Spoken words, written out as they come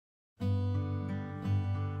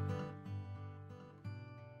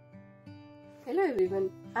Hello everyone,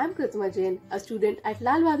 I am Pratima Jain, a student at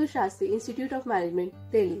Bahadur Shastri Institute of Management,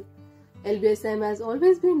 Delhi. LBSIM has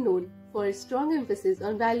always been known for its strong emphasis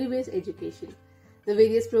on value-based education. The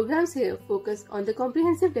various programs here focus on the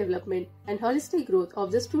comprehensive development and holistic growth of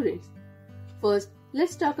the students. First,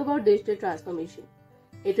 let's talk about digital transformation.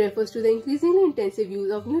 It refers to the increasingly intensive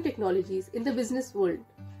use of new technologies in the business world.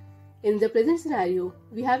 In the present scenario,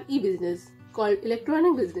 we have e-business, called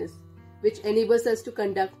electronic business, which enables us to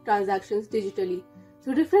conduct transactions digitally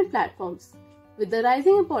through different platforms. With the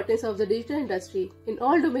rising importance of the digital industry in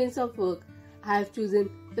all domains of work, I have chosen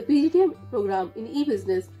the PGDM Programme in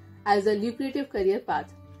e-business as a lucrative career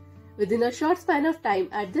path. Within a short span of time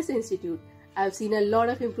at this institute, I have seen a lot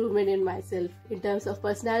of improvement in myself in terms of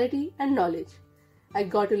personality and knowledge. I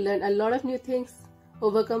got to learn a lot of new things,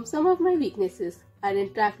 overcome some of my weaknesses, and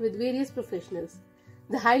interact with various professionals.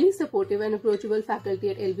 The highly supportive and approachable faculty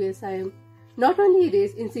at LBSIM not only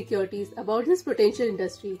erase insecurities about this potential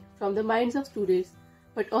industry from the minds of students,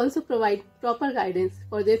 but also provide proper guidance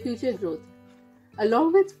for their future growth.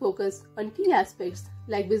 Along with focus on key aspects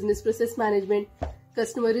like business process management,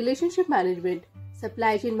 customer relationship management,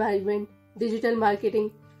 supply chain management, digital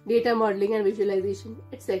marketing, data modeling and visualization,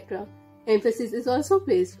 etc. Emphasis is also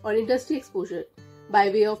placed on industry exposure by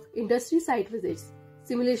way of industry site visits,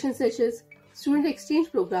 simulation sessions, student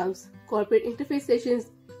exchange programs, corporate interface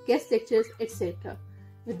sessions, guest lectures, etc.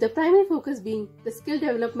 with the primary focus being the skill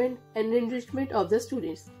development and enrichment of the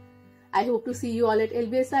students. I hope to see you all at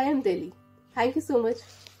LBSIM Delhi. Thank you so much.